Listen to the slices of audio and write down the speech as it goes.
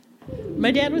My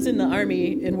dad was in the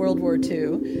Army in World War II.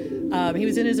 He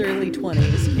was in his early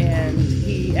 20s, and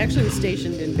he actually was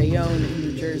stationed in Bayonne in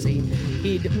New Jersey.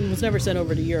 He was never sent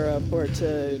over to Europe or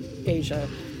to Asia,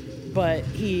 but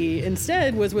he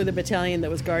instead was with a battalion that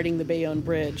was guarding the Bayonne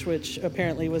Bridge, which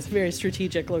apparently was a very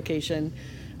strategic location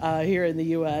here in the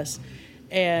U.S.,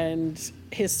 and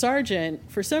his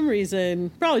sergeant, for some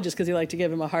reason, probably just because he liked to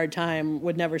give him a hard time,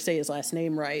 would never say his last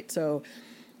name right. So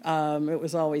it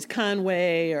was always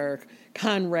Conway or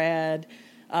Conrad.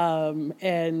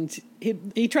 And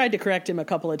he tried to correct him a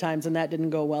couple of times, and that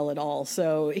didn't go well at all.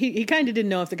 So he kind of didn't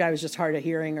know if the guy was just hard of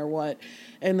hearing or what.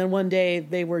 And then one day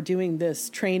they were doing this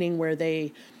training where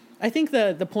I think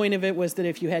the point of it was that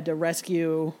if you had to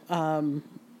rescue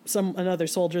another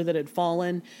soldier that had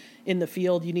fallen in the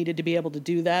field, you needed to be able to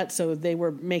do that. So they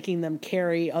were making them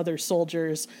carry other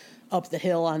soldiers up the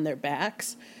hill on their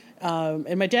backs.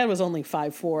 And my dad was only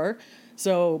 5'4",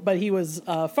 but he was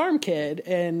a farm kid.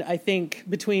 And I think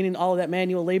between all of that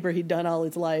manual labor he'd done all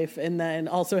his life and then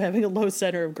also having a low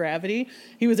center of gravity,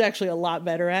 he was actually a lot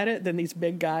better at it than these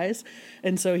big guys.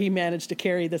 And so he managed to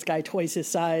carry this guy twice his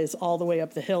size all the way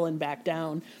up the hill and back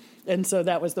down. And so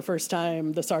that was the first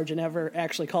time the sergeant ever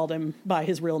actually called him by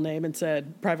his real name and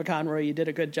said, "Private Conroy, you did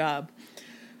a good job."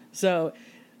 So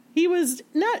he was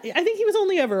I think he was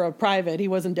only ever a private. He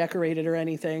wasn't decorated or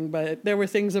anything, but there were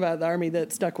things about the Army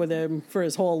that stuck with him for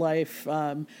his whole life.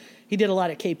 He did a lot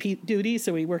of KP duty,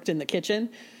 so he worked in the kitchen,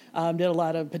 did a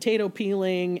lot of potato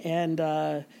peeling,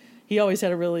 and he always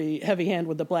had a really heavy hand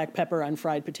with the black pepper on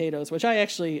fried potatoes, which I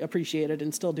actually appreciated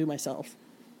and still do myself.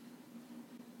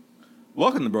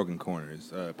 Welcome to Broken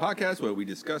Corners, a podcast where we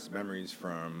discuss memories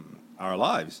from our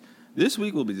lives. This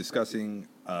week we'll be discussing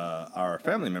our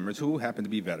family members who happen to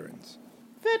be veterans.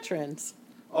 Veterans.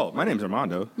 Oh, my name's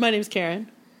Armando. My name's Karen.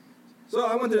 So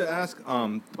I wanted to ask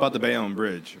about the Bayonne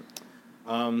Bridge.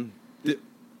 Well, it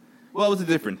was a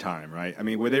different time, right? I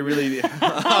mean, were they really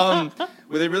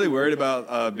worried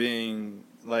about being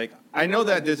like? I know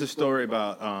that there's a story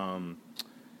about.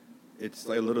 It's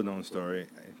like a little known story.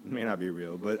 It may not be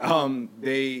real, but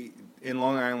they in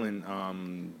Long Island,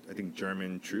 I think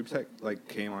German troops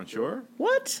came on shore.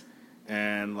 What?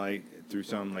 And through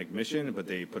some mission, but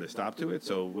they put a stop to it.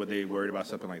 So were they worried about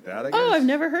something like that? I guess? Oh, I've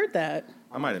never heard that.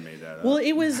 I might have made that up. Well,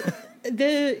 it was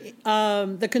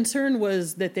the concern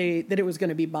was that it was going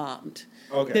to be bombed.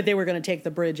 Okay. That they were going to take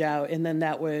the bridge out, and then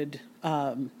that would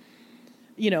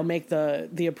make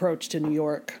the approach to New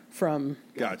York from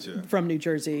New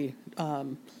Jersey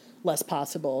less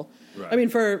possible. Right. I mean,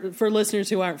 for listeners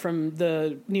who aren't from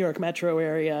the New York metro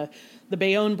area, the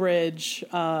Bayonne Bridge,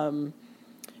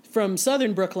 from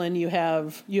southern Brooklyn, you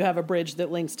have a bridge that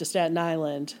links to Staten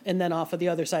Island, and then off of the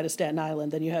other side of Staten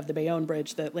Island, then you have the Bayonne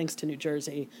Bridge that links to New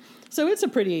Jersey. So it's a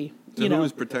pretty, So who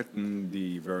was protecting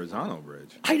the Verrazano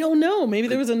Bridge? I don't know. Maybe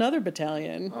there was another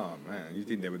battalion. Oh, man. You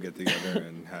think they would get together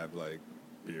and have,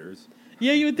 beers?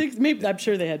 Yeah, you would think. Maybe I'm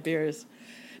sure they had beers.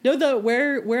 No,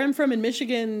 where I'm from in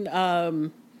Michigan,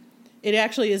 it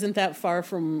actually isn't that far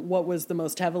from what was the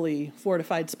most heavily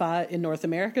fortified spot in North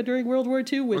America during World War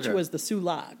II, which was the Sioux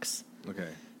Locks. Okay.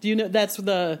 Do you know? That's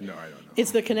the. No, I don't know. It's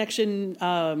the connection.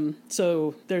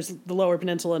 So there's the Lower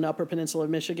Peninsula and Upper Peninsula of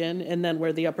Michigan, and then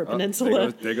where the Upper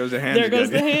Peninsula. There goes the hands. There goes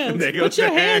the hands. Put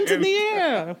your hands in the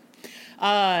air.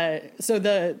 So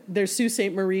there's Sault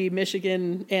Ste. Marie,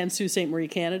 Michigan, and Sault Ste. Marie,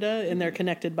 Canada, and they're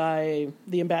connected by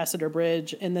the Ambassador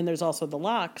Bridge. And then there's also the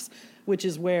Locks, which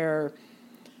is where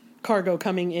cargo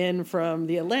coming in from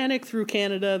the Atlantic through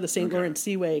Canada, the St. Lawrence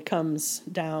Seaway, comes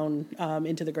down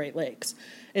into the Great Lakes.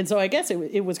 And so I guess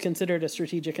it was considered a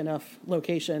strategic enough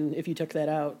location, if you took that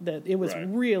out, that it was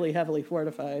really heavily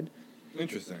fortified.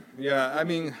 Interesting. Yeah, I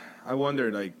mean, I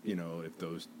wondered, if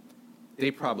those...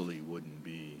 They probably wouldn't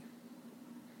be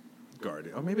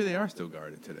guarded. Or maybe they are still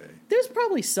guarded today. There's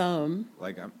probably some.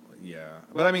 Yeah.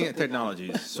 But, I mean,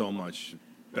 technology is so much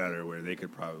better where they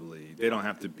could probably... They don't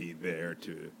have to be there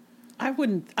to... I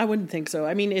wouldn't think so.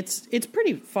 I mean, it's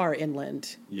pretty far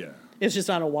inland. Yeah. It's just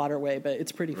on a waterway, but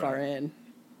it's pretty far in.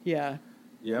 Yeah.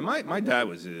 Yeah, my dad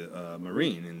was a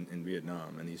Marine in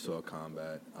Vietnam, and he saw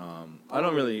combat.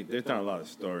 There's not a lot of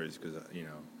stories because,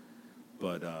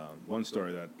 but one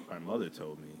story that my mother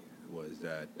told me was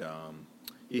that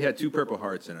he had 2 Purple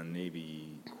Hearts and a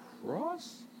Navy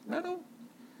Cross medal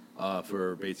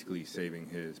for basically saving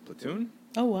his platoon.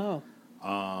 Oh,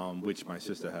 wow. Which my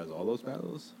sister has all those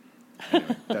medals.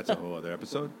 Anyway, that's a whole other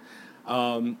episode.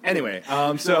 So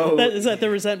is that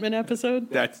the resentment episode?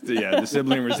 That's the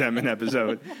sibling resentment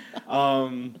episode.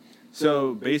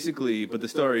 So basically, but the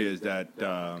story is that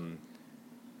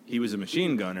he was a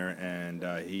machine gunner and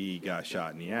he got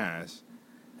shot in the ass,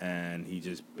 and he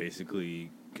just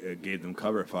basically gave them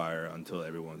cover fire until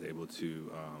everyone was able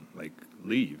to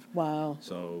leave. Wow.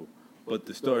 So, but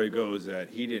the story goes that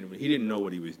he didn't know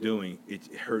what he was doing.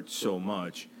 It hurt so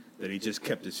much that he just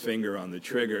kept his finger on the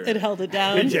trigger. It held it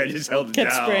down. Yeah, just held it down.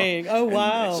 Kept spraying. Oh,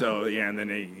 wow. And then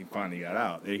he finally got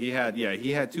out. He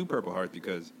had 2 Purple Hearts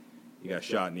because he got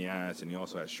shot in the ass, and he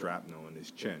also had shrapnel in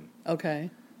his chin. Okay.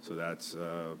 So that's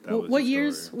what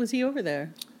years was he over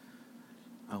there?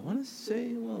 I want to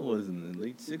say, it was in the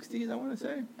late 60s, I want to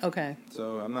say. Okay.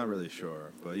 So I'm not really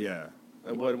sure. But yeah,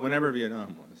 whenever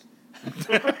Vietnam was.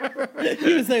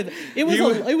 He was there. It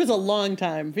was a long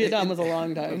time. Vietnam was a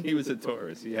long time. He was a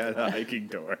tourist. He had a hiking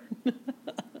tour.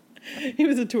 He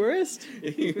was a tourist?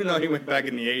 Even though he went back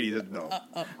in the 80s. No,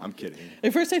 I'm kidding.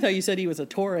 At first I thought you said he was a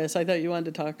Taurus. I thought you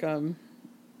wanted to talk, he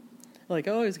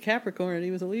was a Capricorn and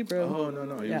he was a Libra. Oh,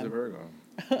 no. He was a Virgo.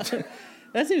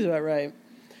 That seems about right.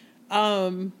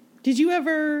 Did you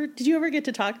ever get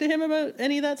to talk to him about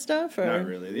any of that stuff? Or? Not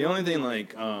really. The only thing,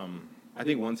 I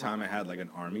think one time I had an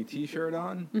Army T-shirt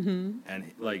on,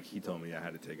 and he told me I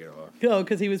had to take it off. Oh,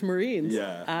 because he was Marines.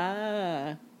 Yeah.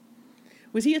 Ah.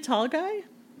 Was he a tall guy?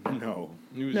 No,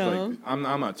 he was I'm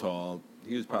not tall.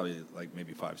 He was probably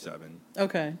maybe 5'7".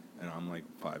 Okay. And I'm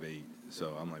 5'8",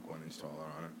 so I'm 1 inch taller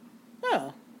on it.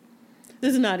 Oh,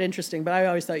 this is not interesting, but I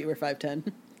always thought you were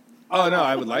 5'10". Oh no,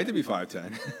 I would like to be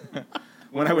 5'10".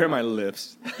 When I wear my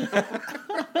lifts.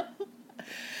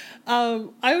 I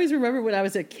always remember when I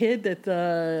was a kid that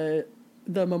the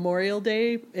Memorial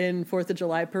Day and 4th of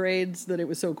July parades, that it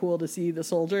was so cool to see the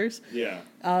soldiers. Yeah.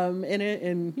 In it,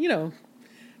 and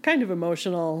kind of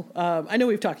emotional. I know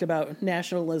we've talked about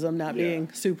nationalism not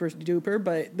being super duper,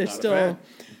 but there's still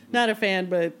not a fan.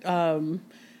 But I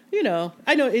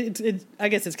know it's I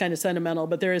guess it's kind of sentimental,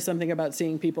 but there is something about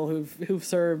seeing people who've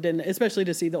served, and especially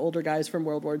to see the older guys from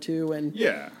World War II, and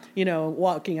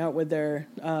walking out with their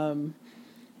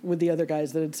with the other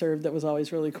guys that had served. That was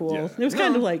always really cool. Yeah. It was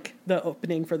kind of like the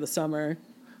opening for the summer.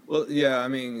 Well, yeah, I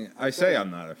mean, I say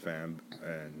I'm not a fan,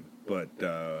 but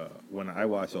when I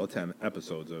watched all 10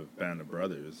 episodes of Band of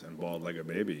Brothers and bawled like a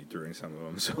baby during some of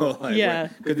them, so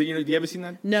because do you ever seen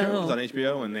that? No. Show? It was on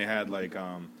HBO, and they had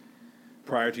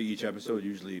prior to each episode,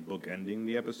 usually bookending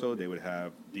the episode, they would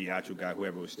have the actual guy,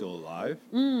 whoever was still alive,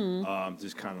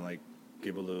 just kind of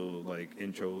give a little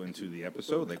intro into the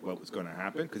episode, what was going to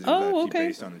happen, because it was actually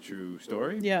based on a true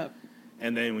story. Yeah.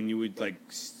 And then when you would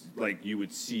you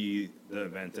would see the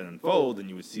event unfold, and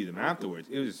you would see them afterwards,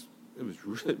 it was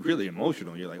really, really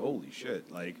emotional. You're like, holy shit!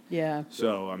 Yeah.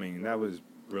 So I mean, that was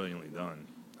brilliantly done.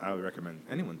 I would recommend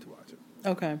anyone to watch it.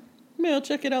 Okay. Maybe I'll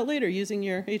check it out later using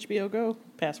your HBO Go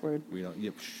password. We don't.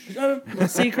 Yep.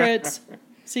 Secrets.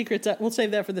 Secrets. We'll save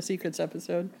that for the secrets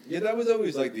episode. Yeah, that was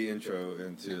always the intro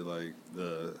into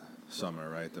the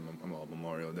summer, right? The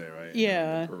Memorial Day, right?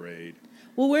 Yeah. The parade.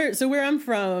 Well, where I'm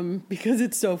from, because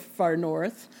it's so far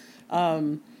north,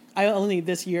 I only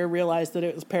this year realized that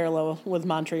it was parallel with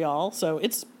Montreal, so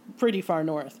it's pretty far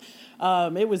north.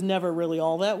 It was never really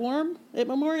all that warm at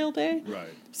Memorial Day. Right.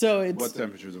 So it's... What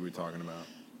temperatures are we talking about?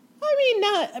 I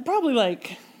mean, probably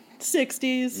 60s,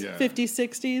 50s,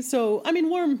 60s. So, I mean,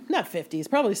 warm, not 50s,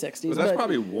 probably 60s. Well, that's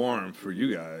probably warm for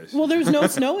you guys. Well, there's no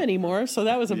snow anymore, so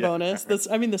that was a bonus.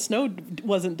 The snow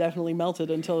wasn't definitely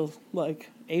melted until,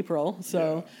 April.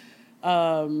 So,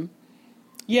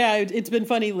 it's been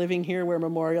funny living here where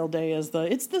Memorial Day is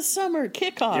it's the summer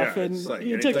kickoff. Yeah, and it's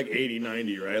 80,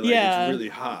 90, right? It's really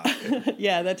hot.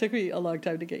 Yeah, that took me a long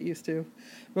time to get used to.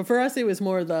 But for us, it was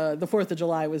more the 4th of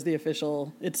July was the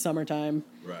official, it's summertime.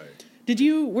 Right. Did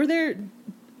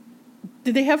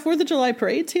they have 4th of July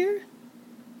parades here?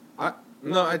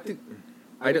 No, I think,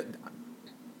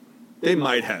 they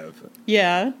might have.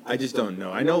 Yeah. I just don't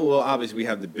know. I know, well, obviously we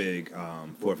have the big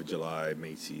 4th of July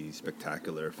Macy's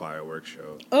Spectacular Fireworks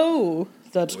Show. Oh,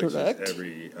 that's correct.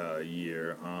 Every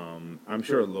year. I'm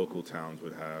sure local towns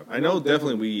would have. I know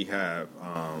definitely we have,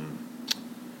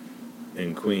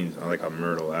 in Queens, on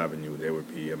Myrtle Avenue, there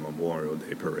would be a Memorial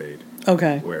Day parade.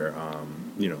 Okay. Where,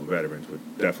 veterans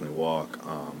would definitely walk.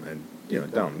 And,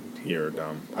 down here,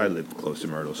 I live close to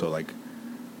Myrtle, so,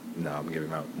 no, I'm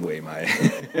giving away my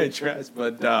address.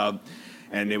 But,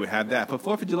 and they would have that. But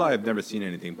 4th of July, I've never seen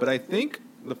anything. But I think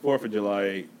the 4th of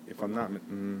July, if I'm not,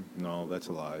 no, that's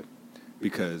a lie.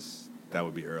 Because that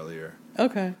would be earlier.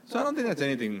 Okay. So I don't think that's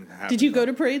anything happening. Did you go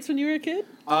to parades when you were a kid?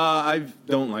 I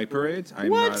don't like parades.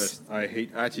 What? I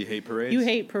actually hate parades. You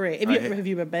hate parades. Have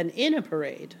you ever been in a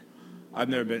parade? I've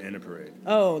never been in a parade.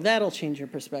 Oh, that'll change your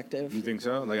perspective. You think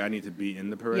so? I need to be in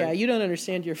the parade? Yeah, you don't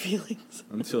understand your feelings.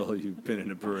 Until you've been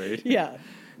in a parade? Yeah.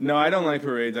 No, I don't like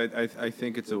parades. I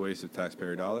think it's a waste of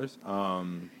taxpayer dollars.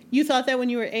 You thought that when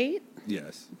you were 8?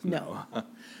 Yes. No.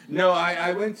 No,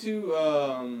 I went to,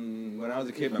 when I was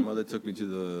a kid, my mother took me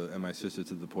and my sister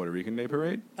to the Puerto Rican Day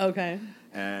Parade. Okay.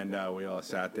 And we all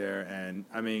sat there, and,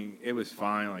 I mean, it was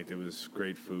fine. Like, there was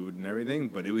great food and everything,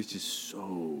 but it was just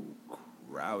so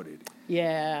crowded.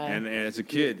 Yeah. And as a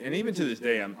kid, and even to this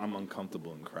day, I'm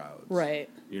uncomfortable in crowds. Right.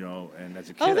 You know, and as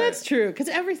a kid... Oh, that's true, because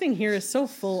everything here is so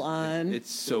full on.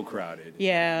 It's so crowded.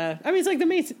 Yeah. I mean, it's like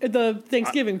the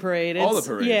Thanksgiving parade. All the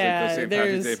parades. Yeah. Like the St.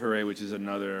 Patrick's Day Parade, which is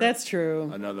another... That's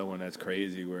true. Another one that's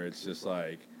crazy, where it's just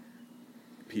like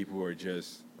people are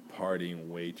just partying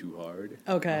way too hard.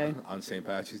 Okay. On St.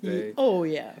 Patrick's Day. Oh,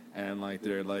 yeah. And like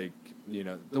they're like, you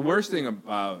know, the worst thing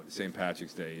about St.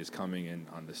 Patrick's Day is coming in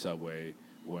on the subway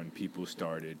when people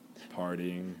started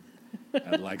partying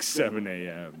at like 7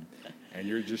 a.m. and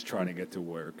you're just trying to get to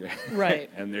work. Right.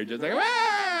 And they're just like,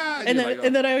 ah! And then, like, oh.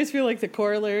 and then I always feel like the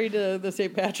corollary to the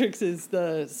St. Patrick's is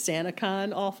the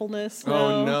SantaCon awfulness.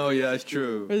 Oh, no, yeah, it's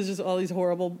true. There's just all these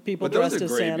horrible people But those dressed are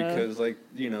as great Santa. because, like,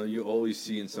 you know, you always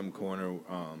see in some corner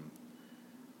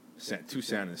two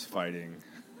Santas fighting.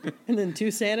 And then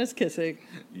 2 Santas kissing.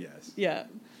 Yes. Yeah.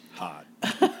 Hot.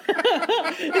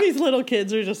 And these little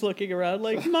kids are just looking around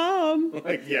like, Mom,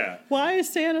 Like, yeah. why is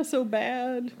Santa so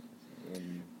bad?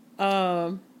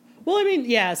 Well, I mean,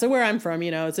 yeah, so where I'm from, you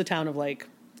know, it's a town of like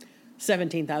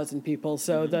 17,000 people,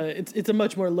 so it's a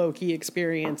much more low-key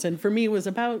experience, and for me it was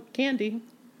about candy.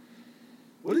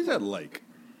 What is that like?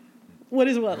 What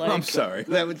is what like? I'm sorry.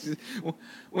 That was just,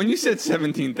 when you said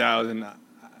 17,000,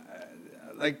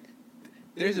 like,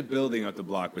 there's a building up the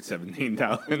block with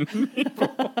 17,000 people.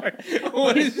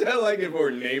 What is that like for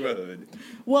a neighborhood?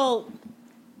 Well,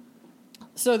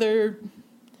 so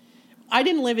I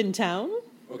didn't live in town.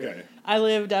 Okay. I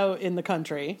lived out in the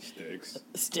country.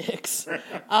 Sticks.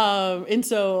 And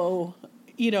so,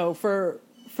 you know, for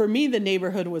me, the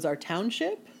neighborhood was our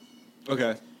township.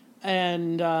 Okay.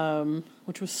 And,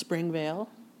 which was Springvale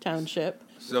Township.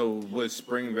 So would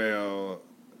Springvale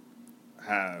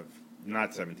have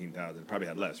not 17,000? Probably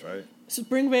had less, right?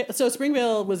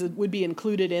 Springvale would be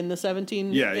included in the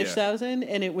 17-ish thousand,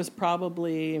 and it was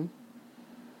probably,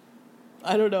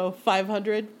 I don't know,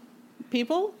 500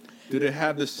 people. Did it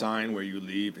have the sign where you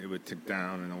leave, it would tick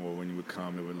down, and when you would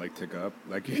come, it would like tick up,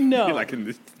 like no, like in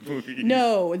this movie?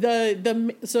 No,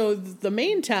 the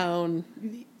main town.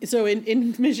 So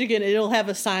in Michigan, it'll have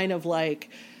a sign of like,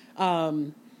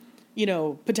 you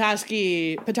know,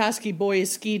 Petoskey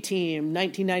boys ski team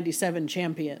 1997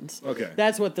 champions. Okay,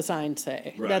 that's what the signs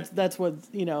say. Right. That's what,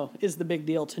 you know, is the big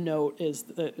deal to note, is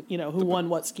the, you know, who won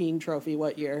what skiing trophy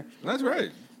what year. That's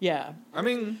right. Yeah. I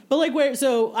mean, but like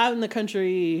so out in the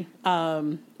country,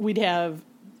 we'd have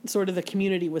sort of the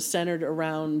community was centered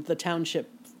around the township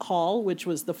hall, which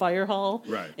was the fire hall.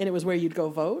 Right. And it was where you'd go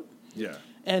vote. Yeah.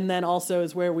 And then also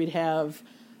is where we'd have,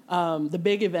 the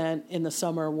big event in the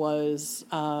summer was,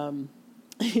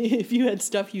 if you had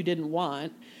stuff you didn't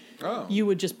want, you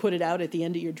would just put it out at the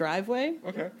end of your driveway.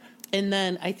 Okay. And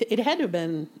then it had to have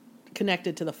been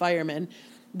connected to the firemen.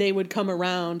 They would come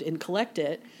around and collect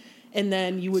it. And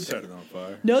then you would set it on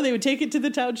fire. No, they would take it to the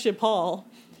township hall.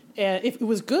 And if it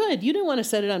was good, you didn't want to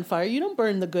set it on fire. You don't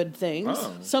burn the good things.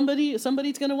 Oh. Somebody's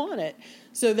going to want it.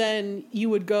 So then you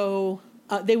would go.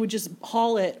 They would just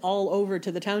haul it all over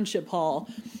to the township hall,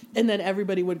 and then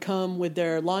everybody would come with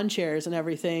their lawn chairs and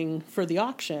everything for the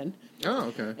auction. Oh,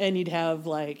 okay. And you'd have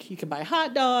like, you could buy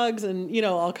hot dogs and, you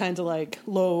know, all kinds of like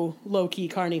low key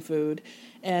carny food,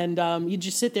 and you'd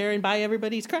just sit there and buy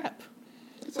everybody's crap.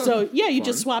 So yeah, you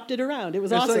just swapped it around. It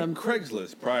was awesome. It's like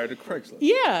Craigslist prior to Craigslist.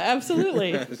 Yeah,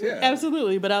 absolutely. Yeah.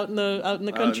 Absolutely, but out in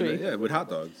the country. Yeah, with hot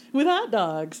dogs. With hot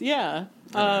dogs, yeah.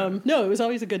 No, it was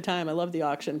always a good time. I loved the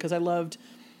auction because I loved.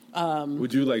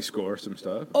 Would you like score some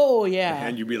stuff? Oh yeah,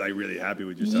 and you'd be like really happy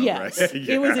with yourself, yes. right?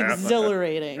 Yeah. It was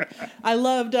exhilarating. I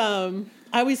loved. I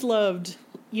always loved,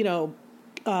 you know,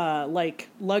 like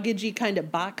luggagey kind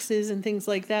of boxes and things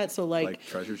like that. So like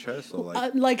treasure chests, or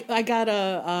like I got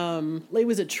it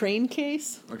was a train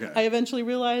case. Okay. I eventually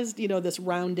realized, you know, this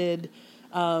rounded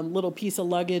little piece of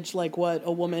luggage, like what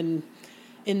a woman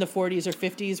in the 40s or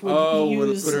 50s would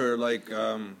use. Put her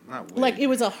not wig. Like it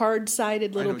was a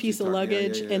hard-sided little piece of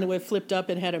luggage, and it would flipped up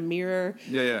and had a mirror.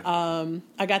 Yeah.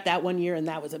 I got that one year, and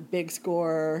that was a big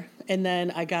score. And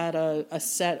then I got a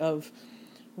set of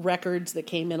records that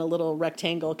came in a little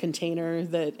rectangle container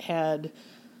that had,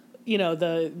 you know,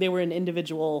 they were in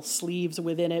individual sleeves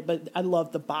within it, but I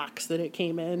loved the box that it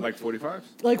came in. Like 45s?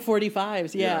 Like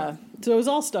 45s, yeah. So it was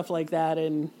all stuff like that,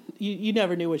 and you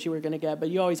never knew what you were going to get,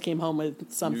 but you always came home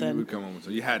with something. You would come home with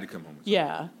something. You had to come home with something.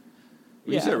 Yeah.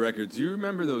 When you said records, do you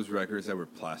remember those records that were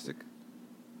plastic?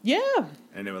 Yeah.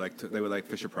 And they were like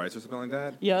Fisher Price or something like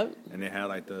that. Yep. And they had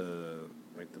like the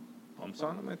bumps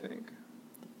on them, I think.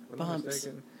 If I'm not Bumps.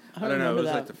 mistaken. I I don't know. It was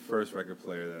that. like the first record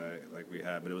player that we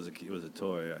had, but it was a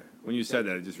toy. When you said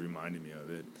that, it just reminded me of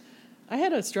it. I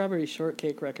had a Strawberry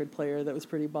Shortcake record player that was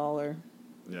pretty baller.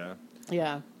 Yeah.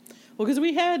 Yeah. Well, because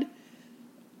we had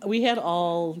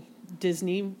all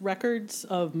Disney records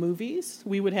of movies.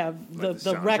 We would have Like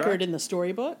the the record in the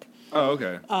storybook. Oh,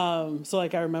 okay. So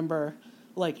like I remember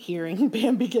like hearing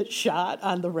Bambi get shot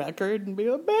on the record and be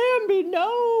like, Bambi,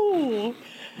 no.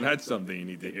 That's something you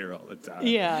need to hear all the time.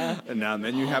 Yeah. And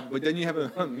then you have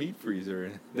a meat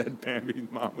freezer that Bambi's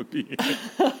mom would be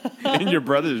in your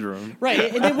brother's room.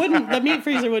 Right. The meat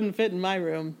freezer wouldn't fit in my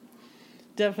room.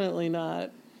 Definitely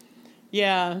not.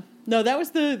 Yeah. No, that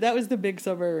was the big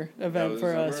summer event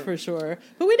for us for sure.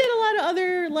 But we did a lot of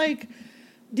other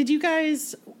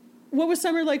what was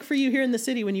summer like for you here in the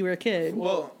city when you were a kid?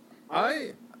 Well,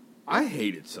 I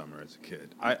hated summer as a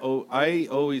kid. I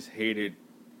always hated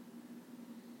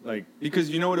because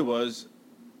you know what it was?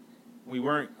 We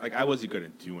weren't I wasn't going to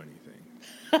do anything.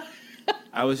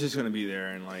 I was just going to be there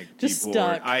and just be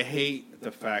bored. stuck. I hated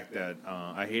the fact that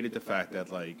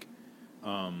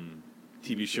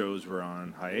TV shows were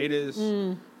on hiatus.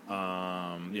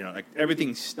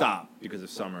 Everything stopped because of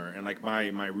summer, and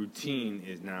my routine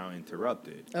is now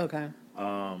interrupted. Okay.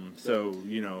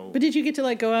 But did you get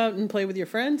to go out and play with your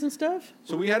friends and stuff?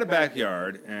 So we had a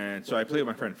backyard, and so I played with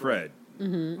my friend Fred.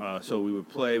 Mm-hmm. So we would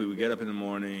play. We would get up in the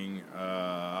morning.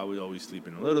 I would always sleep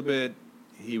in a little bit.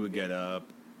 He would get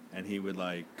up, and he would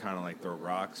kind of throw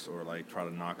rocks or try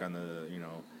to knock on the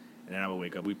and then I would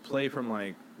wake up. We'd play from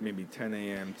maybe 10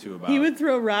 a.m. to about. He would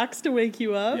throw rocks to wake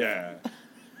you up. Yeah.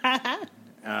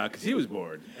 Because he was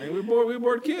bored. And we were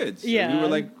bored kids. So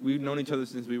yeah. we've known each other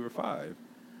since we were 5.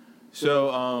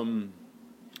 So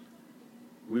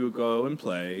we would go and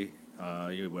play,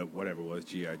 whatever it was,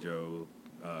 G.I. Joe,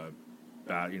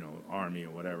 Army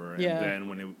or whatever. And then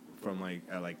when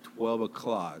at 12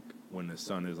 o'clock, when the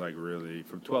sun is really,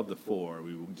 from 12 to 4,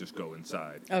 we would just go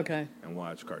inside. Okay. And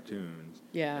watch cartoons.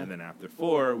 Yeah. And then after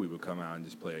 4, we would come out and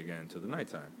just play again till the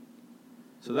nighttime.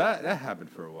 So that happened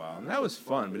for a while, and that was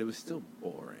fun, but it was still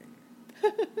boring.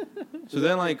 So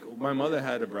then, my mother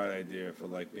had a bright idea for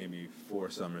maybe 4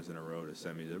 summers in a row to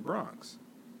send me to the Bronx,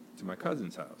 to my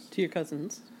cousin's house. To your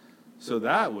cousins. So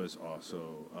that was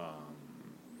also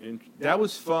that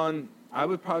was fun. I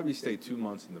would probably stay 2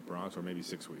 months in the Bronx, or maybe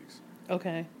 6 weeks.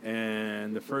 Okay.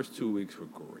 And the first 2 weeks were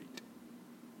great.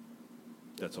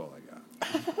 That's all I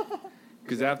got.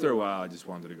 Because after a while, I just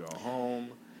wanted to go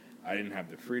home. I didn't have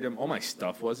the freedom. All my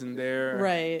stuff wasn't there.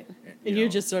 Right. And you're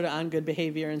just sort of on good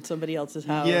behavior in somebody else's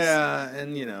house. Yeah,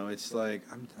 and it's I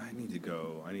need to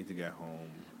go. I need to get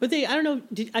home. But I don't know,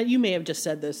 you may have just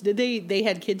said this. Did they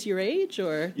had kids your age,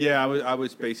 or? Yeah, I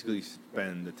was basically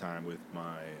spend the time with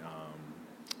my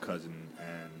cousin,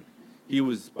 and he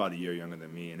was about a year younger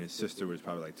than me, and his sister was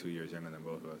probably 2 years younger than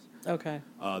both of us. Okay.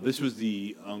 This was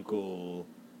the uncle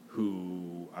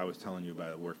who I was telling you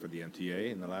about worked for the MTA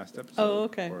in the last episode. Oh,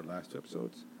 okay. Or last 2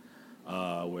 episodes.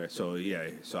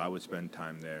 So I would spend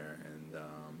time there,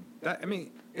 and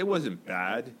it wasn't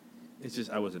bad. It's just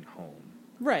I wasn't home.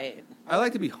 Right. I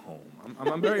like to be home.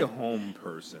 I'm very a home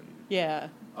person. Yeah.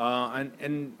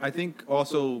 And I think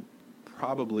also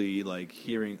probably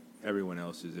hearing everyone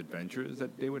else's adventures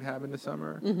that they would have in the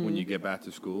summer when you get back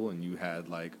to school and you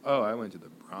had I went to the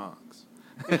Bronx.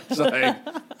 It's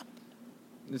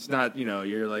it's not,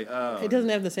 you're oh. It doesn't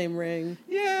have the same ring.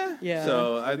 Yeah. Yeah.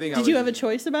 So I think Did you have a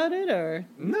choice about it, or?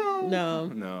 No.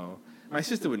 No. My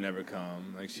sister would never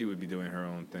come. She would be doing her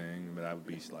own thing, but I would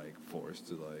be forced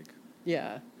to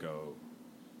Yeah. go.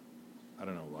 I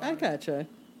don't know why. I gotcha.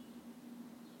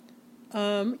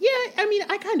 I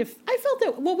felt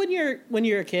that, well, when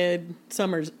you're a kid,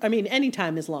 any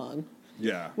time is long.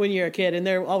 Yeah. When you're a kid, and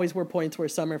there always were points where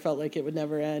summer felt like it would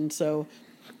never end. So,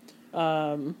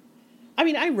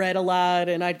 I read a lot,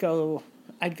 and I'd go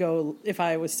if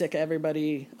I was sick of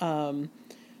everybody.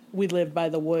 We lived by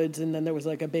the woods, and then there was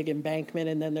a big embankment,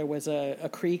 and then there was a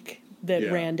creek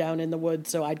that ran down in the woods.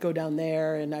 So I'd go down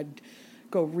there, and I'd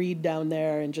go read down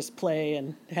there and just play,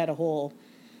 and had a whole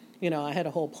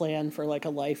plan for a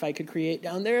life I could create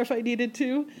down there if I needed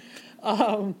to.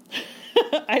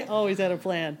 I always had a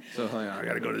plan. So I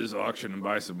got to go to this auction and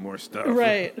buy some more stuff.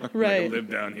 Right. I live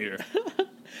down here.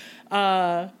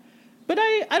 But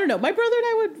I don't know. My brother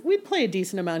and we'd play a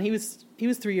decent amount. He was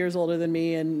 3 years older than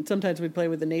me, and sometimes we'd play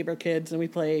with the neighbor kids, and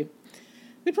we'd play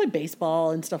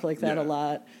baseball and stuff like that a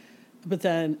lot. But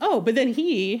then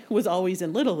he was always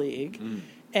in Little League,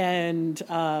 and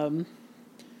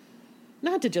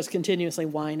not to just continuously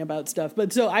whine about stuff,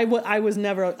 but so I wasn't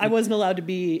allowed to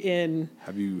be in.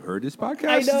 Have you heard this podcast?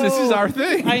 I know. This is our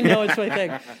thing. I know, it's my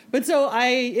thing. But so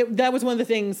that was one of the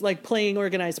things, like playing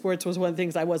organized sports was one of the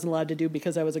things I wasn't allowed to do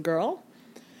because I was a girl.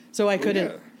 So I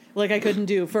couldn't, I couldn't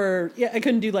do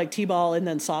like t-ball and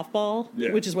then softball,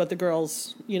 which is what the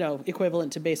girls,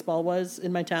 equivalent to baseball was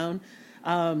in my town.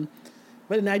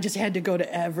 But I just had to go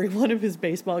to every one of his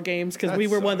baseball games because we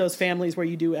were one of those families where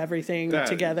you do everything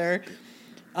together.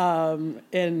 And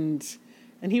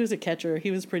he was a catcher. He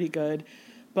was pretty good,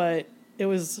 but it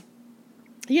was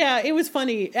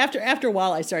funny. After a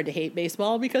while, I started to hate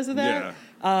baseball because of that.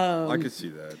 Yeah, I could see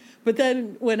that. But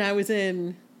then when I was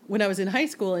in high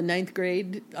school in 9th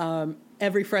grade,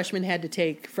 every freshman had to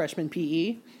take freshman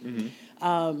PE.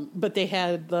 Mm-hmm. But they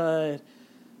had the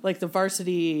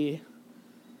varsity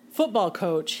football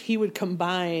coach. He would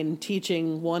combine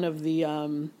teaching one of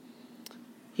the.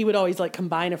 He would always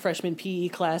combine a freshman PE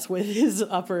class with his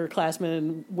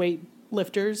upperclassmen weight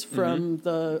lifters from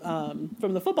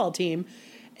the football team,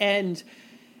 and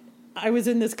I was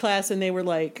in this class and they were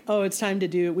like, "Oh, it's time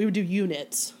to we would do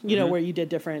units, where you did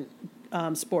different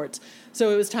sports."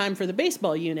 So it was time for the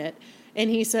baseball unit, and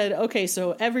he said, "Okay,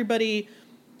 so everybody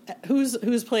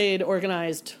who's played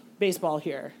organized baseball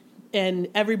here," and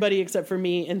everybody except for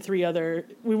me and 3 other,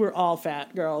 we were all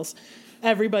fat girls.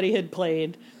 Everybody had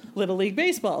played Little League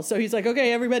Baseball. So he's like,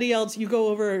 "Okay, everybody else, you go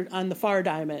over on the far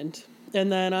diamond, and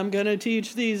then I'm going to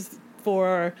teach these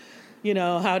for,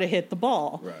 how to hit the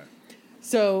ball." Right.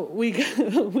 So we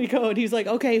go, and he's like,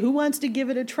 "Okay, who wants to give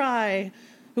it a try?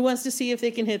 Who wants to see if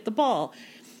they can hit the ball?"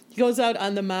 He goes out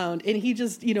on the mound, and he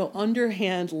just,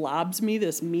 underhand lobs me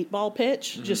this meatball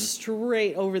pitch just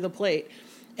straight over the plate.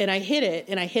 And I hit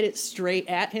it straight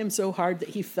at him so hard that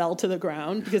he fell to the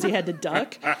ground because he had to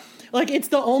duck. It's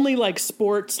the only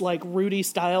sports Rudy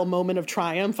style moment of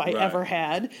triumph I ever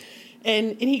had.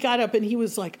 And he got up and he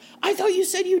was like, "I thought you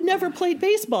said you'd never played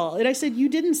baseball." And I said, "You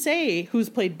didn't say who's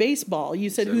played baseball. You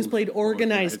said who's played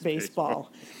organized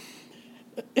baseball."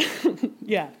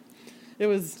 Yeah. It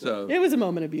was a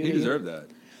moment of beauty. He deserved that.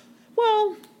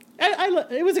 Well,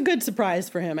 it was a good surprise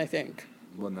for him, I think.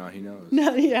 Well, now he knows.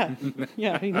 No, yeah,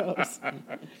 he knows. I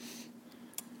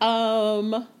don't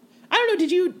know.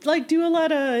 Did you do a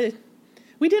lot of?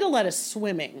 We did a lot of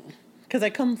swimming because I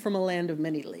come from a land of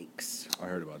many lakes. I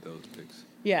heard about those lakes.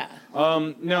 Yeah.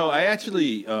 No, I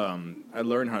actually I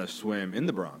learned how to swim in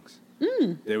the Bronx.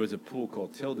 There was a pool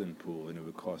called Tilden Pool, and it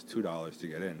would cost $2 to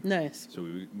get in. Nice. So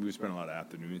we would spend a lot of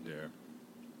afternoons there.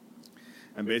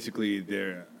 And basically,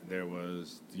 there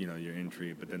was your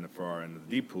entry, but then the far end of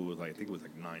the deep pool was I think it was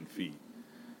 9 feet.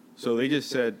 So they just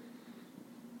said,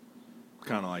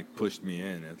 kind of pushed me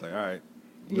in. It's all right,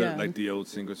 like the old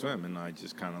sink or swim, and I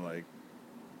just kind of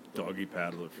doggy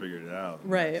paddle and figured it out.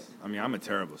 Right. I mean, I'm a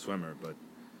terrible swimmer, but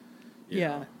you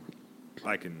know,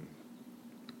 I can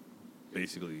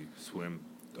basically swim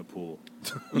a pool.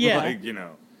 Yeah.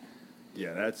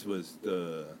 That was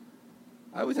the.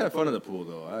 I always have fun in the pool,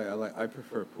 though. I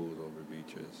prefer pools over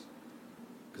beaches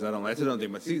because I don't like. That's another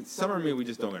thing. But see, summer and me, we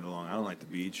just don't get along. I don't like the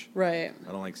beach. Right.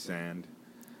 I don't like sand.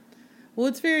 Well,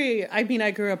 it's very. I mean,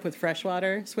 I grew up with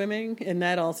freshwater swimming, and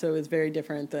that also is very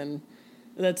different than.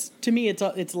 That's to me,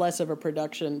 it's less of a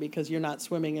production because you're not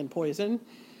swimming in poison,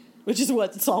 which is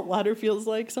what saltwater feels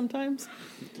like sometimes.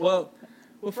 Well,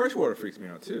 freshwater freaks me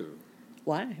out too.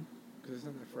 Why? Because it's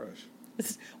not that fresh.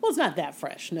 It's not that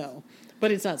fresh, no, but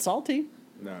it's not salty.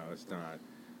 No, it's not.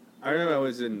 I remember I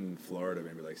was in Florida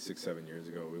maybe 6-7 years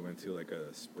ago. We went to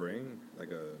a spring,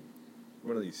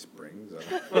 one of these springs.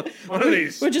 One of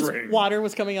these Where springs. just water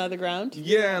was coming out of the ground?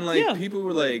 Yeah, and people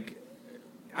were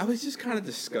I was just kind of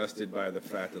disgusted by the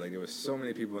fact that there was so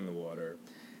many people in the water.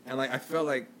 And I felt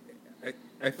like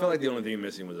the only thing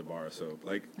missing was a bar of soap.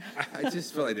 I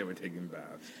just felt like they were taking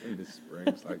baths in the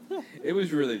springs. It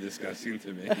was really disgusting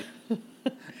to me.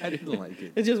 I didn't like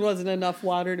it. It just wasn't enough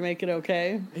water to make it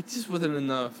okay? It just wasn't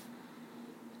enough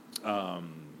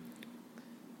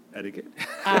etiquette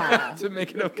to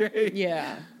make it okay.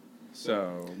 Yeah.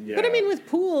 So, yeah. But I mean, with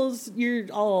pools, you're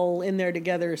all in there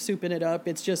together, souping it up.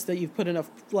 It's just that you've put enough,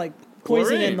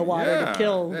 poison in the water to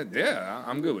kill. Yeah,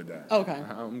 I'm good with that. Okay.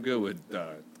 I'm good with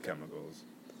chemicals.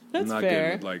 That's I'm not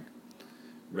fair. good with,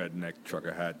 redneck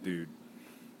trucker hat dude.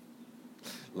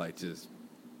 Just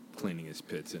cleaning his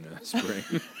pits in a spring.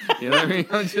 You know what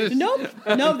I mean?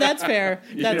 Nope, that's fair.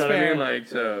 That's you know fair. What I mean?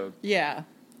 So. Yeah,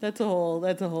 that's a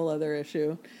whole other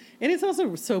issue, and it's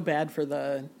also so bad for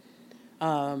the.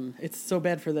 It's so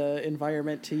bad for the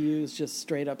environment to use just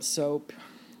straight up soap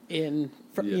in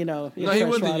in no, fresh he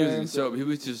wasn't water. using soap. He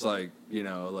was just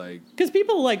because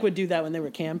people would do that when they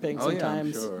were camping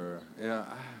sometimes. Oh, yeah, I'm sure. Yeah.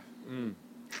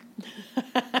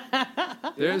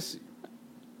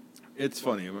 It's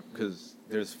funny because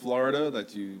there's Florida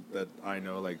that I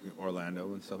know, like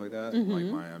Orlando and stuff like that, like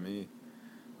Miami,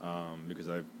 because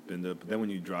I've been to. But then when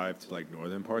you drive to like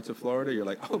northern parts of Florida, you're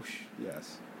like, oh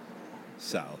yes,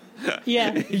 south.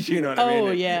 Yeah. You know what I mean?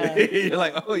 Oh, yeah. You're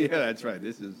like, oh yeah, that's right.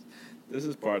 This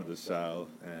is part of the South,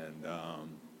 and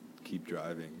keep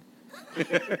driving.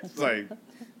 It's like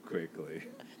quickly.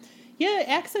 Yeah,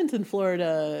 accents in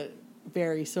Florida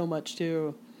vary so much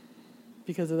too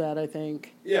because of that, I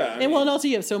think. Yeah. And also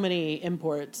you have so many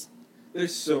imports. You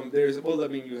have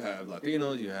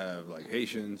Latinos, you have like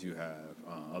Haitians, you have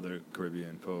other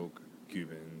Caribbean folk,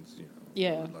 Cubans,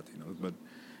 Yeah. Latinos,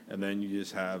 and then you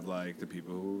just have like the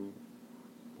people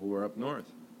who are up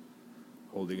north,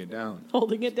 holding it down.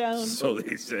 Holding it down. So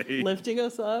they say. Lifting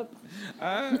us up.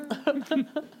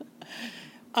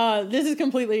 This is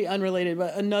completely unrelated,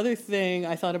 but another thing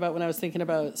I thought about when I was thinking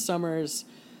about summers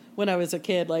when I was a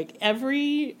kid, like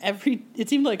it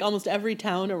seemed like almost every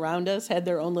town around us had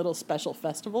their own little special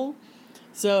festival.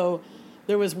 So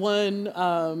there was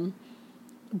one,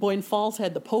 Boyne Falls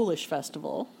had the Polish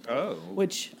festival. Oh.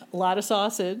 Which, a lot of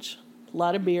sausage, a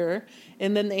lot of beer,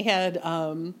 and then they had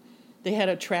a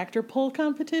tractor pull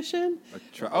competition.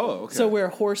 Okay. So where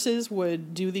horses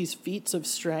would do these feats of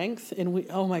strength, and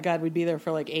we'd be there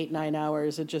for like 8-9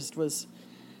 hours. It just was.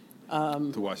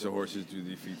 To watch the horses do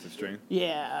the feats of strength?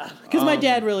 Yeah, because my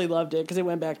dad really loved it because it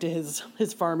went back to his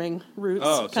farming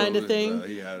roots kind of thing.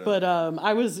 But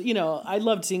I was, I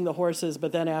loved seeing the horses,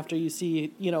 but then after you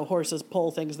see, horses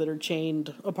pull things that are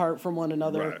chained apart from one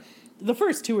another, right. The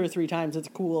first 2 or 3 times it's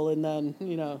cool, and then,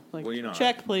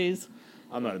 check, please.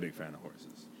 I'm not a big fan of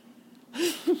horses.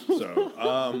 So,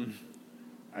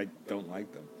 I don't like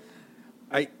them.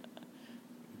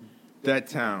 That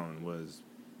town was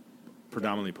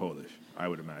predominantly Polish, I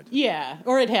would imagine. Yeah,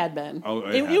 or it had been. Oh,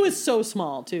 it was so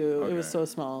small, too. Okay. It was so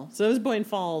small. So it was Boyne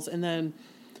Falls, and then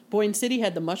Boyne City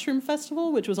had the Mushroom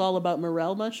Festival, which was all about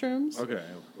morel mushrooms. Okay.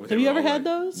 Have you ever had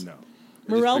those? No.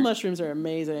 Morel mushrooms are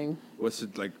amazing. What's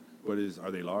it like? Are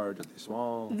they large? Are they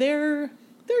small? They're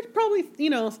probably,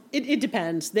 it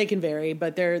depends. They can vary,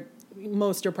 but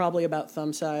most are probably about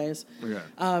thumb size. Okay.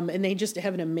 And they just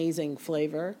have an amazing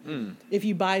flavor. If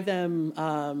you buy them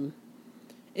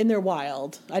in their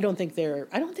wild, I don't think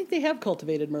they have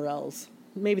cultivated morels.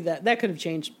 Maybe that could have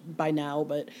changed by now,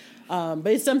 but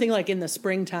it's something like in the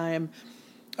springtime,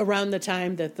 around the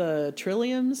time that the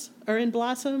trilliums are in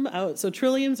blossom out. So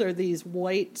trilliums are these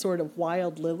white sort of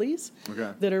wild lilies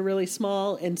that are really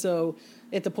small. And so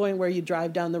at the point where you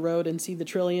drive down the road and see the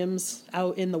trilliums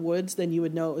out in the woods, then you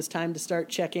would know it was time to start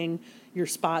checking your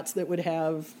spots that would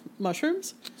have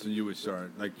mushrooms. So you would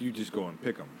start, you just go and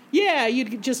pick them. Yeah,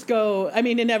 you'd just go. I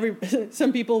mean,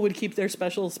 some people would keep their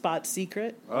special spots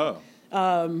secret. Oh.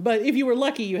 But if you were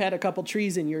lucky, you had a couple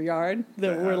trees in your yard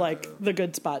that were the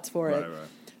good spots for it. Right.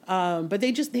 But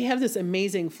they have this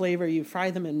amazing flavor. You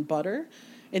fry them in butter,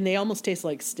 and they almost taste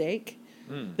like steak.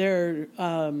 They're,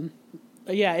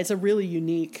 it's a really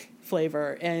unique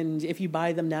flavor. And if you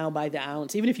buy them now by the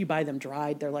ounce, even if you buy them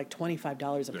dried, they're like $25 a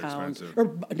pound. Expensive.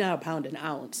 Or not a pound, an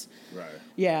ounce. Right.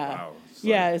 Yeah. Wow.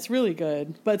 It's really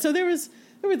good. But so there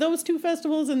were those 2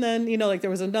 festivals, and then, there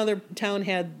was another town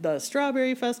had the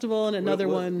Strawberry Festival, and another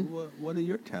one. What did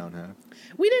your town have?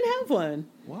 We didn't have one.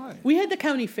 Why? We had the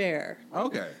county fair.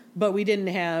 Okay. But we didn't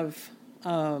have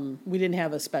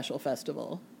a special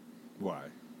festival. Why?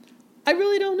 I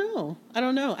really don't know. I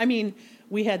don't know. I mean,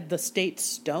 we had the state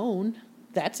stone.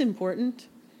 That's important.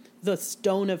 The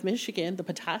stone of Michigan, the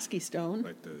Petoskey stone.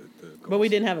 Like the but we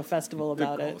didn't have a festival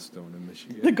about it. The gallstone in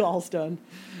Michigan. The gallstone.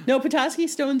 No, Petoskey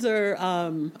stones are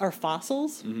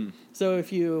fossils. Mm-hmm. So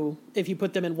if you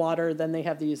put them in water, then they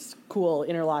have these cool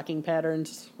interlocking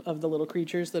patterns of the little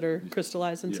creatures that are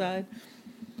crystallized inside. Yeah.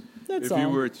 That's all. If you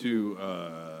were to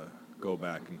go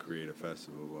back and create a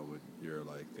festival, what would your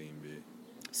theme be?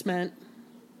 Cement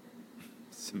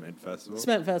festival.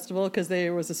 Cement festival, because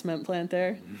there was a cement plant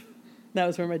there. That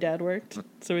was where my dad worked,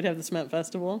 so we'd have the cement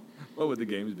festival. What would the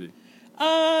games be?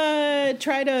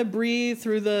 Try to breathe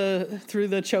through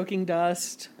the choking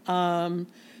dust.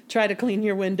 Try to clean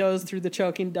your windows through the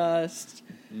choking dust.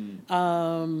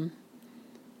 Now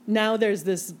there's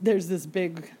this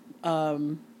big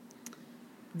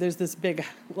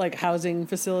housing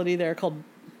facility there called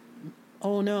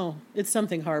it's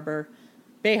something Harbor,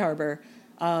 Bay Harbor.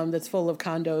 That's full of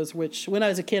condos, which when I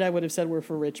was a kid I would have said were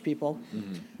for rich people.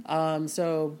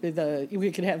 So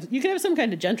you could have some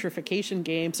kind of gentrification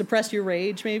game, Suppress Your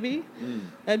Rage maybe.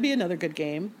 That'd be another good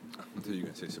game. Until you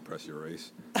can say Suppress Your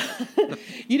Race.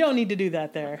 You don't need to do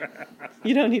that there.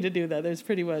 You don't need to do that. There's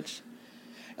pretty much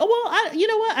Oh well, you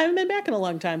know what? I haven't been back in a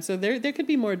long time, so there could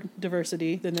be more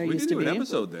diversity than there We used could to do be. an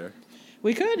episode there.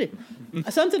 We could.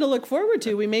 Something to look forward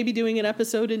to. We may be doing an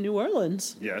episode in New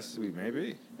Orleans Yes, we may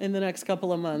be. in the next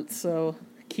couple of months, so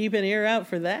keep an ear out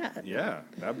for that. Yeah,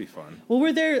 that'd be fun. Well,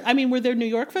 were there New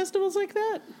York festivals like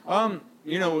that?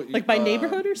 You know, Like by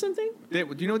neighborhood or something? do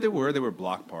you know what they were? They were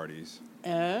block parties.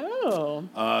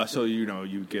 Oh. So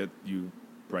you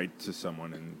write to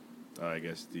someone in, I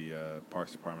guess the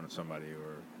Parks Department or somebody,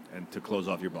 and to close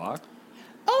off your block.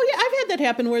 Oh yeah, I've had that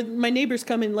happen where my neighbors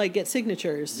come and like get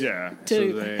signatures. Yeah, To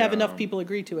so they, have enough people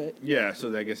agree to it. Yeah,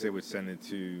 so I guess they would send it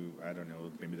to, I don't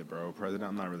know, maybe the borough president.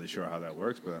 I'm not really sure how that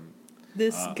works, but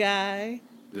This guy.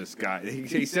 this guy,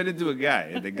 he sent it to a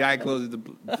guy, and the guy closes the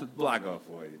block off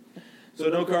for you. So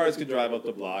no cars could drive up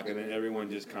the block, and then everyone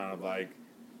just kind of like,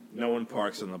 no one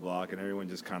parks on the block, and everyone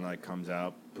just kind of like comes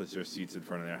out, puts their seats in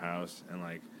front of their house, and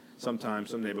like sometimes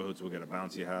some neighborhoods will get a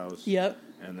bouncy house. Yep.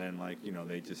 And then like,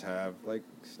 they just have like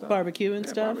stuff. Barbecue and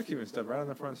stuff. Barbecue and stuff right on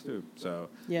the front stoop. So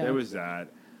Yeah. there was that.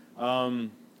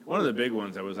 One of the big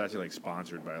ones that was actually like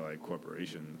sponsored by like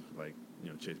corporations, like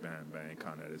Chase Bank,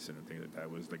 Con Edison, and things like that,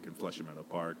 was like in Flushing Meadow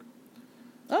Park.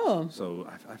 Oh. So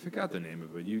I forgot the name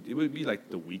of it. It would be like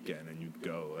the weekend, and you'd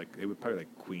go. Like it would probably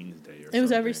like Queen's Day or something. It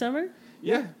was every summer?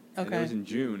 Yeah. And Okay. it was in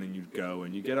June, and you'd go,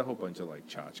 and you get a whole bunch of like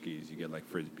tchotchkes. You get like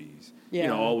frisbees.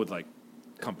 Yeah. All with like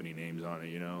company names on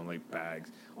it. Like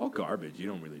bags. All garbage. You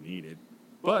don't really need it.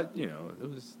 But it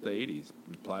was the '80s.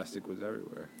 Plastic was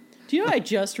everywhere. Do you know I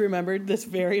just remembered this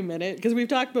very minute? Because we've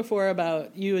talked before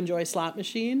about you enjoy slot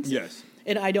machines. Yes.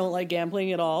 And I don't like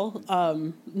gambling at all.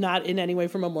 Not in any way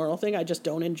from a moral thing. I just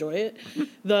don't enjoy it.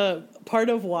 The part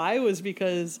of why was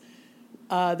because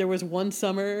there was one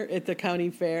summer at the county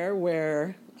fair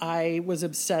where I was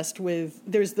obsessed with.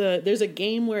 There's a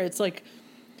game where it's like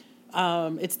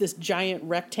it's this giant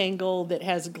rectangle that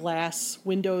has glass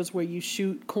windows where you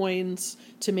shoot coins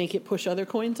to make it push other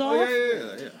coins off.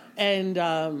 Oh, yeah. And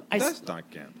That's not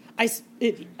gambling.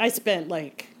 I spent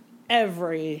like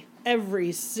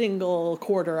every single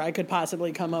quarter I could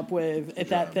possibly come up with at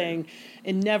that thing,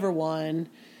 and never won.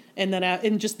 And then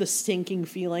and just the sinking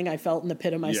feeling I felt in the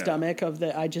pit of my stomach of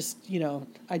I just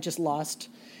lost.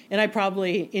 And I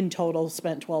probably in total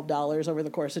spent $12 over the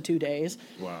course of 2 days.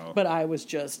 Wow. But I was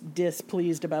just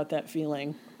displeased about that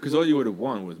feeling, Because all you would have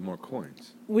won was more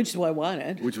coins, which is what I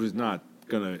wanted. which was not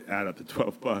gonna add up to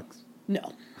 $12.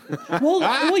 No. Well,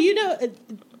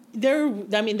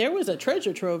 there was a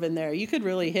treasure trove in there. You could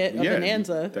really hit a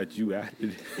bonanza. that you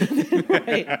added.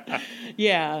 Right.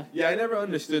 Yeah. Yeah, I never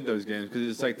understood those games because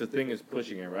it's like the thing is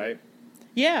pushing it, right?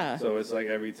 Yeah. So it's like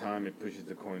every time it pushes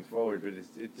the coins forward, but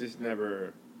it just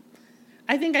never.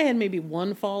 I think I had maybe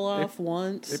one fall off They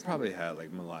once. probably had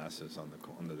like molasses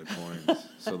under the coins,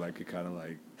 so like it kind of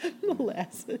like.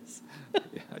 Molasses.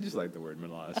 Yeah, I just like the word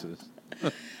molasses.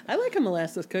 I like a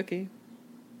molasses cookie.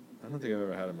 I don't think I've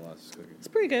ever had a molasses cookie. It's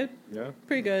pretty good. Yeah.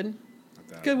 Pretty good. Not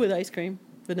that. Good with ice cream.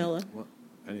 Vanilla. Well,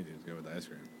 anything's good with ice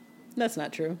cream. That's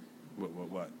not true.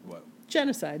 What?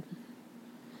 Genocide.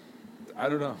 I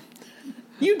don't know.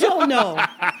 You don't know.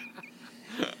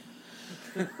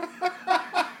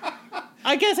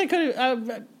 I guess I could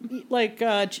have,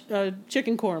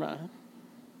 chicken korma.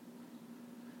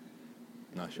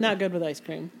 Not sure. Not good with ice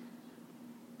cream.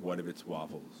 What if it's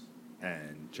waffles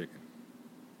and chicken?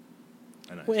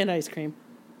 And ice cream.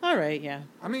 All right, yeah.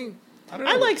 I mean, I don't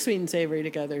know. I like sweet and savory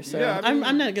together, so Yeah, I mean-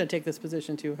 I'm not going to take this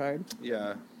position too hard.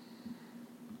 Yeah.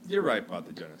 You're right about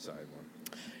the genocide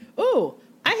one. Oh,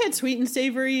 I had sweet and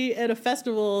savory at a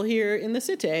festival here in the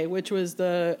city, which was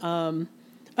the,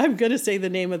 I'm going to say the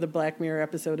name of the Black Mirror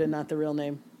episode and not the real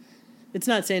name. It's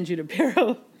not San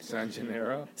Junipero. San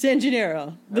Gennaro? San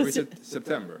Gennaro. Every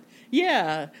September.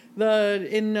 Yeah,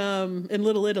 in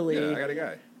Little Italy. Yeah, I got a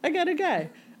guy. I got a guy.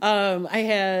 I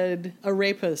had a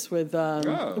rapus with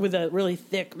a really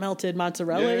thick melted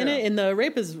mozzarella in it, and the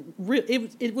rapus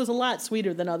it was a lot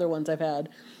sweeter than other ones I've had.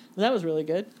 And that was really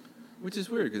good. Which is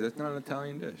weird because that's not an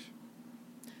Italian dish.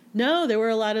 No, there were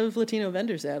a lot of Latino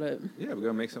vendors at it. Yeah, we're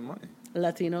gonna make some money.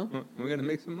 Latino. We're gonna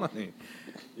make some money.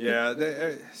 Yeah,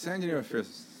 San Gennaro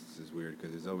Fest is weird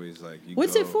because it's always like you.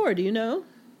 What's it for? Do you know?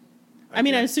 I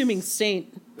mean, I'm assuming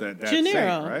Saint that's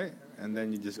Gennaro, Saint, right? And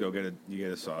then you just go get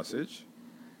a sausage.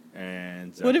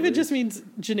 And what if it just means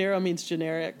Gennaro means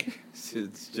generic? It's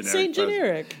generic. Saint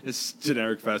Generic. It's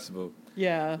generic festival.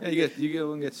 Yeah. Yeah, you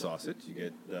go and get sausage. You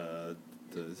get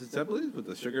is it Zeppelin with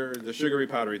the sugary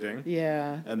powdery thing.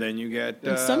 Yeah. And then you get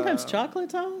And sometimes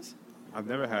chocolate sauce. I've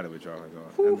never had it with chocolate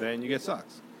sauce. Whew. And then you get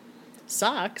socks.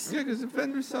 Socks. Yeah, because the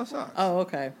vendors sell socks. Oh,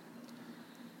 okay.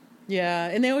 Yeah,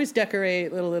 and they always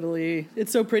decorate Little Italy.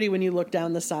 It's so pretty when you look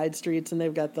down the side streets and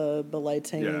they've got the lights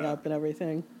hanging up and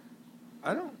everything.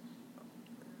 I don't.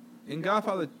 In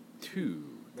Godfather 2,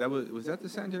 was that the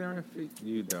San Gennaro feat?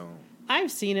 You don't.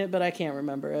 I've seen it, but I can't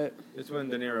remember it. It's when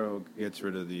De Niro gets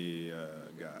rid of the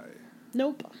guy.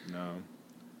 Nope. No,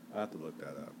 I have to look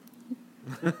that up.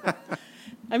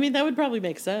 I mean, that would probably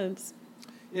make sense.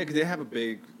 Yeah, because they have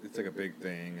it's like a big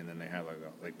thing, and then they have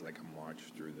like a march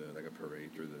through like a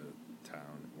parade through the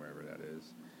town, wherever that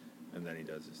is, and then he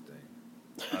does his thing.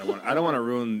 I don't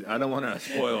want to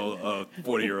spoil a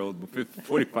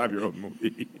 45-year-old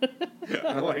movie. I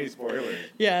don't want any spoilers.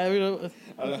 Yeah, we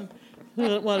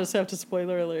don't want us to have to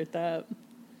spoiler alert that.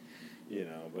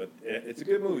 But it's a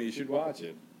good movie. You should watch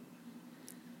it.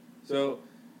 So,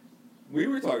 we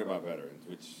were talking about veterans,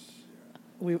 which...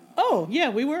 we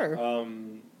were.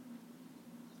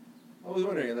 I was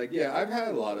wondering, I've had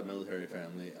a lot of military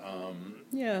family.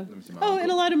 Yeah. Let me see, my and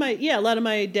uncle. a lot of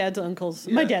my dad's uncles,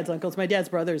 my dad's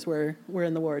brothers were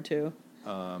in the war too.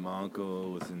 My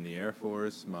uncle was in the Air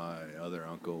Force. My other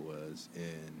uncle was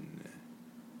in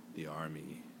the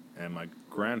Army, and my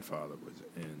grandfather was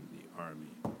in the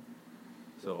Army.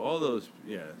 So all those,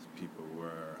 people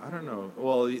were. I don't know.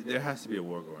 Well, there has to be a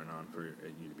war going on for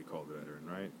you to be called a veteran,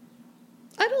 right?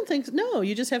 I don't think so. No,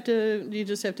 you just have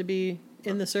to be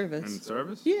in the service. In the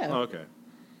service? Yeah. Oh, okay.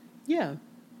 Yeah.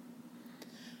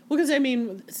 Well, because I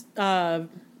mean,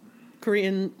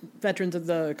 Korean veterans of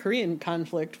the Korean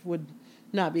conflict would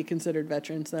not be considered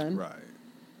veterans then. Right.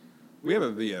 We have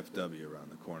a VFW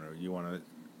around the corner. You want to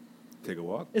take a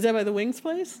walk? Is that by the Wings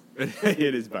place?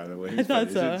 It is, by the way. I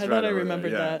thought so. I thought I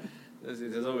remembered that.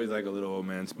 There's always a little old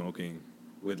man smoking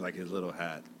with his little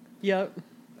hat. Yep.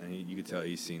 And you could tell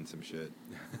he's seen some shit.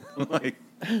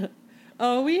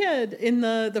 Oh, we had in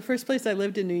the first place I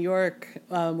lived in New York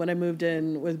when I moved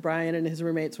in with Brian and his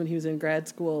roommates when he was in grad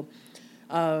school.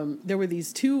 There were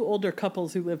these two older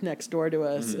couples who lived next door to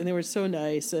us, and they were so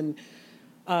nice. And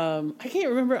I can't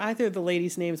remember either of the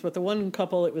ladies' names, but the one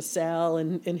couple, it was Sal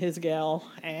and his gal.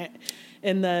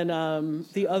 And then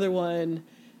the other one,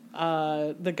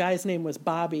 the guy's name was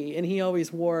Bobby, and he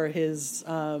always wore his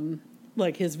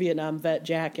his Vietnam vet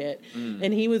jacket.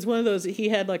 And he was one of those, he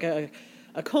had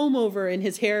a comb over, and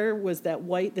his hair was that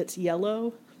white that's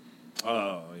yellow.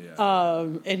 Oh, yeah.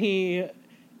 And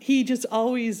he just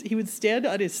always, he would stand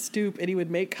on his stoop and he would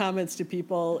make comments to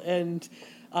people, and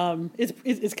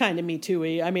it's kind of Me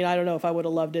Too-y. I mean, I don't know if I would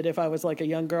have loved it if I was a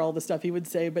young girl, the stuff he would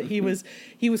say, but he was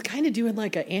kind of doing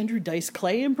an Andrew Dice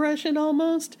Clay impression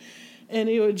almost, and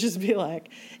he would just be like,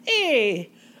 "Hey,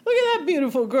 look at that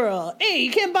beautiful girl. Hey,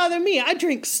 you can't bother me. I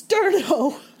drink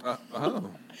Sterno." But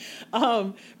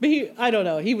I don't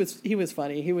know. He was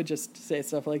funny. He would just say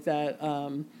stuff like that.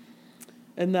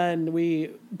 And then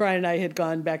Brian and I had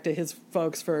gone back to his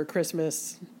folks for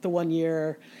Christmas the one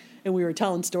year, and we were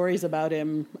telling stories about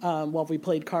him while we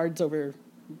played cards over,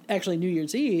 actually New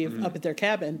Year's Eve up at their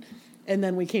cabin. And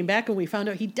then we came back and we found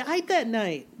out he died that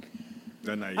night.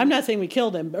 I'm not saying we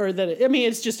killed him, or that,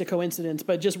 it's just a coincidence,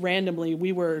 but just randomly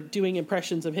we were doing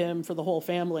impressions of him for the whole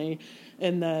family.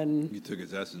 And then You took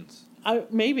his essence.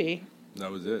 Maybe. That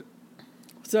was it.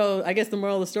 So I guess the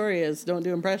moral of the story is don't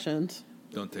do impressions.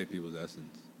 Don't take people's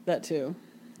essence. That too.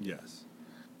 Yes.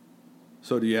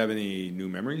 So do you have any new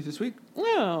memories this week?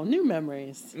 Oh, new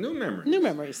memories. New memories. New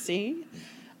memories, see?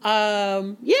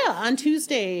 On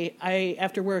Tuesday,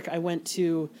 after work, I went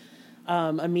to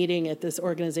a meeting at this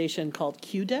organization called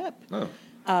QDEP. Oh.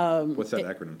 What's that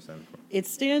acronym stand for? It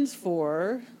stands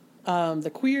for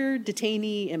the Queer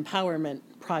Detainee Empowerment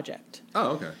Project.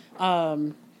 Oh, okay.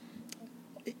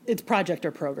 It's project or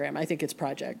program. I think it's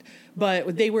project.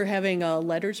 But they were having a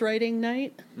letters writing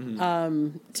night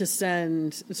to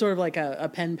send, sort of like a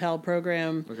pen pal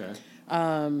program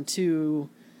to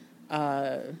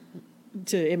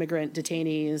immigrant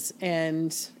detainees,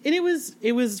 and it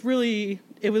was really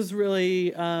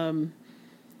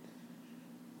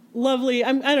lovely.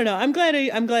 I don't know. I'm glad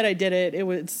I did it. It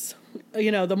was,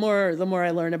 the more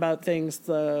I learn about things,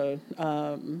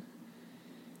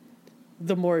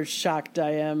 the more shocked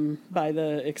I am by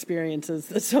the experiences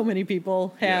that so many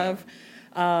people have.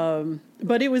 Yeah.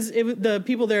 But it was the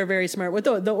people there are very smart. With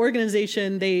the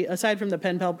organization, they, aside from the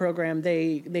pen pal program,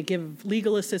 they give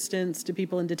legal assistance to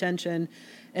people in detention,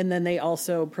 and then they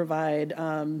also provide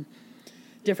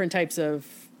different types of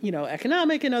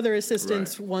economic and other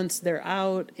assistance once they're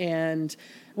out. And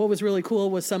what was really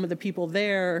cool was some of the people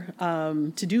there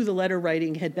to do the letter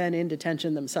writing had been in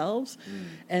detention themselves,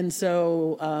 and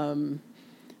so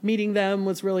meeting them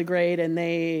was really great. And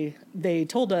they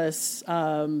told us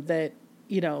that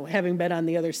having been on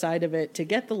the other side of it, to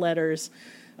get the letters,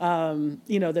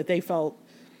 That they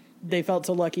felt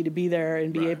so lucky to be there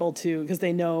and be able to, because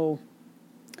they know.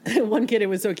 One kid, it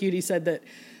was so cute. He said that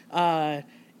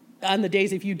on the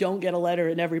days if you don't get a letter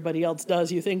and everybody else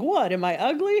does, you think, "What? Am I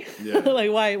ugly? Yeah.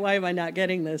 Like why am I not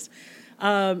getting this?"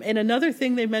 And another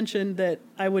thing they mentioned that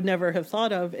I would never have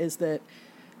thought of is that.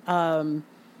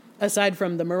 Aside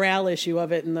from the morale issue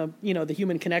of it and the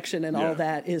human connection and all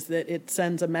that, is that it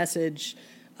sends a message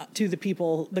to the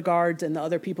people, the guards and the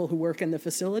other people who work in the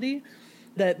facility,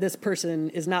 that this person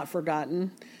is not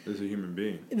forgotten. There's a human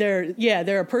being.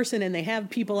 They're a person, and they have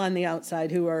people on the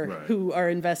outside who are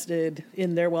invested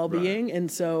in their well-being, and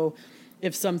so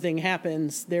if something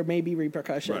happens, there may be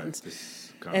repercussions.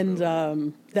 And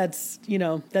that's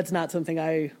not something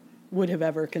I would have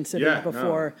ever considered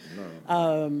before.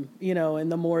 No. And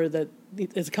the more that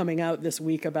is coming out this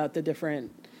week about the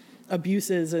different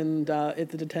abuses and at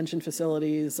the detention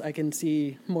facilities, I can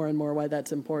see more and more why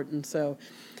that's important. So,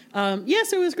 so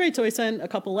it was great. So I sent a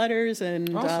couple letters,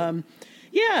 and awesome.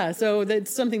 So that's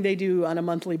something they do on a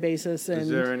monthly basis. And is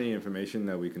there any information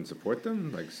that we can support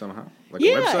them, like somehow? Like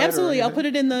yeah, a website absolutely. I'll put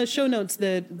it in the show notes,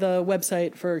 the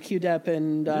website for QDEP,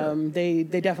 and they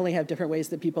definitely have different ways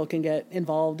that people can get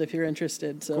involved if you're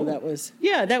interested. So cool.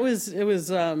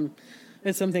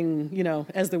 It's something,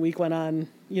 as the week went on,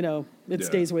 it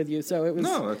stays with you. So it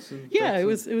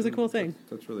was, it was a cool thing.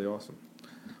 That's really awesome.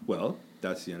 Well,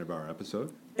 that's the end of our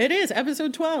episode. It is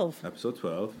episode 12. Episode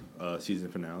 12, season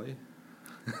finale.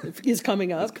 Is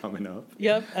coming up. It's coming up.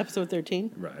 Yep, episode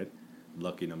 13. Right.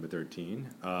 Lucky number 13.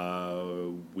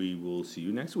 We will see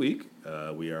you next week.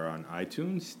 We are on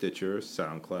iTunes, Stitcher,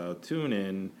 SoundCloud,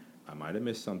 TuneIn. I might have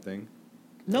missed something.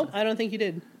 Nope, I don't think you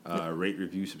did. Rate,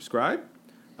 review, subscribe.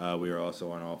 We are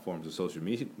also on all forms of social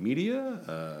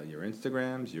media, your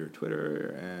Instagrams, your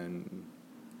Twitter, and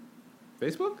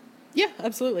Facebook? Yeah,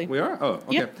 absolutely. We are? Oh,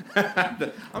 okay.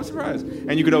 Yep. I'm surprised.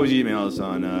 And you could always email us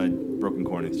on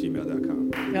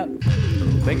brokencorners@gmail.com. Yep.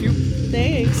 Thank you.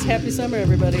 Thanks. Happy summer,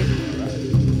 everybody.